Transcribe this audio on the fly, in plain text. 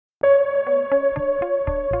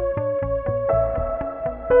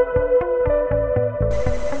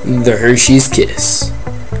The Hershey's Kiss,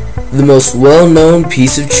 the most well-known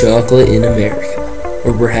piece of chocolate in America,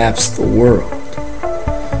 or perhaps the world.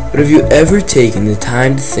 But have you ever taken the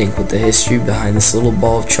time to think what the history behind this little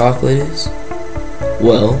ball of chocolate is?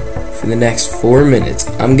 Well, for the next 4 minutes,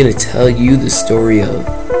 I'm going to tell you the story of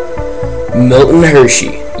Milton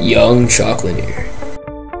Hershey, young chocolatier.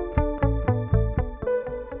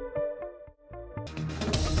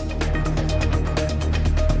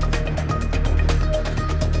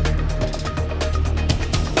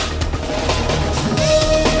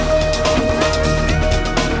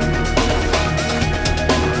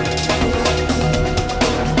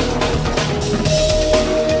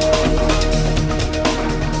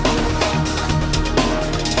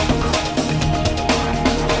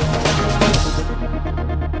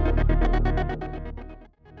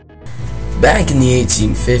 Back in the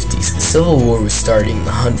 1850s, the Civil War was starting and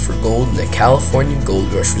the hunt for gold and the California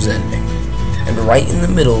gold rush was ending. And right in the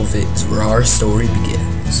middle of it is where our story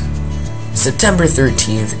begins. September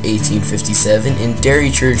 13th, 1857, in Dairy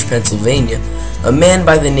Church, Pennsylvania, a man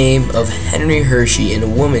by the name of Henry Hershey and a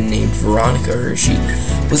woman named Veronica Hershey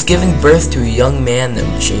was giving birth to a young man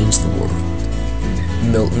that would change the world,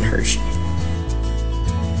 Milton Hershey.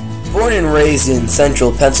 Born and raised in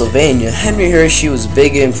central Pennsylvania, Henry Hershey was a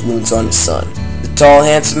big influence on his son. The tall,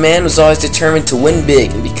 handsome man was always determined to win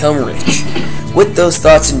big and become rich. With those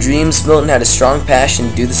thoughts and dreams, Milton had a strong passion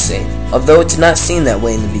to do the same, although it did not seem that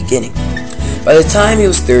way in the beginning. By the time he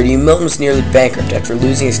was 30, Milton was nearly bankrupt after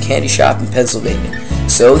losing his candy shop in Pennsylvania,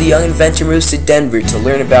 so the young inventor moves to Denver to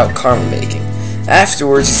learn about caramel making.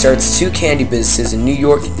 Afterwards, he starts 2 candy businesses in New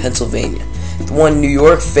York and Pennsylvania. The one in New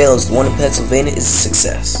York fails, the one in Pennsylvania is a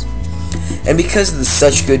success. And because of the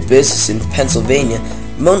such good business in Pennsylvania,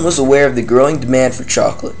 Milton was aware of the growing demand for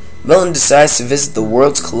chocolate. Milton decides to visit the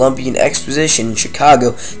World's Columbian Exposition in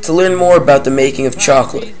Chicago to learn more about the making of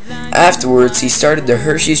chocolate. Afterwards, he started the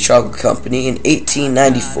Hershey's Chocolate Company in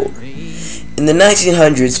 1894. In the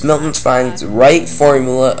 1900s, Milton finds the right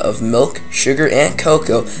formula of milk, sugar, and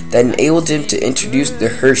cocoa that enabled him to introduce the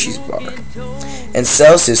Hershey's bar, and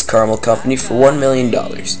sells his caramel company for $1 million.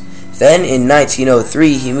 Then, in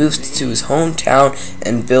 1903, he moves to his hometown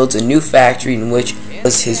and builds a new factory in which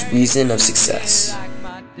was his reason of success.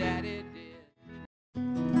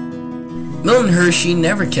 Milton Hershey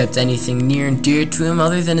never kept anything near and dear to him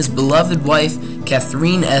other than his beloved wife,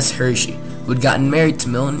 Catherine S. Hershey, who had gotten married to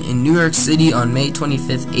Milton in New York City on May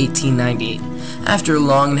 25, 1898. After a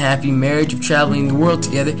long and happy marriage of traveling the world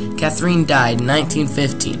together, Catherine died in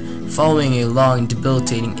 1915. Following a long and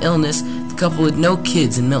debilitating illness, the couple had no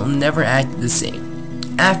kids and Milton never acted the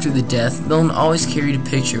same. After the death, Milton always carried a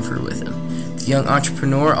picture of her with him. The young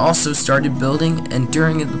entrepreneur also started building, and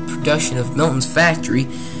during the production of Milton's factory,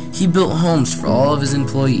 he built homes for all of his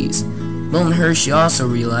employees. Milton Hershey also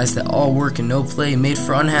realized that all work and no play made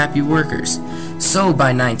for unhappy workers. So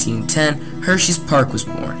by 1910, Hershey's Park was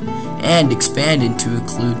born, and expanded to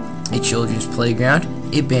include a children's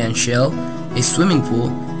playground, a band shell, a swimming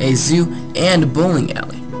pool, a zoo, and a bowling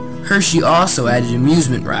alley. Hershey also added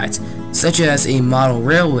amusement rides, such as a model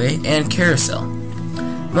railway and carousel.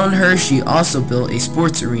 Milton Hershey also built a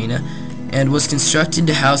sports arena and was constructed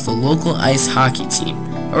to house the local ice hockey team.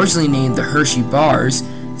 Originally named the Hershey Bars,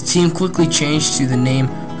 the team quickly changed to the name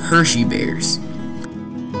Hershey Bears.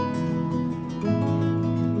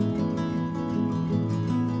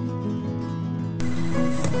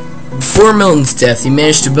 Before Milton's death, he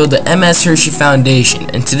managed to build the M.S. Hershey Foundation,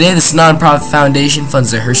 and today this nonprofit foundation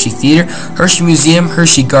funds the Hershey Theater, Hershey Museum,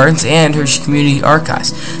 Hershey Gardens, and Hershey Community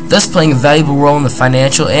Archives, thus playing a valuable role in the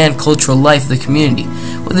financial and cultural life of the community.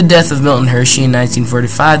 With the death of Milton Hershey in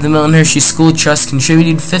 1945, the Milton Hershey School Trust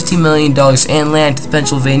contributed $50 million and land to the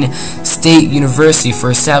Pennsylvania State University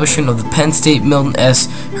for establishment of the Penn State Milton S.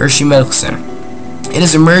 Hershey Medical Center. It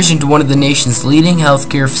has emerged into one of the nation's leading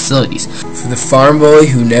healthcare facilities. For the farm boy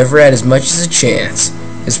who never had as much as a chance,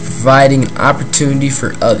 is providing an opportunity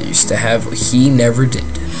for others to have what he never did.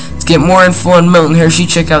 To get more info on Milton Hershey,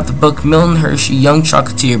 check out the book Milton Hershey, Young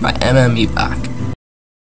Chocolatier by M.M. Ebach.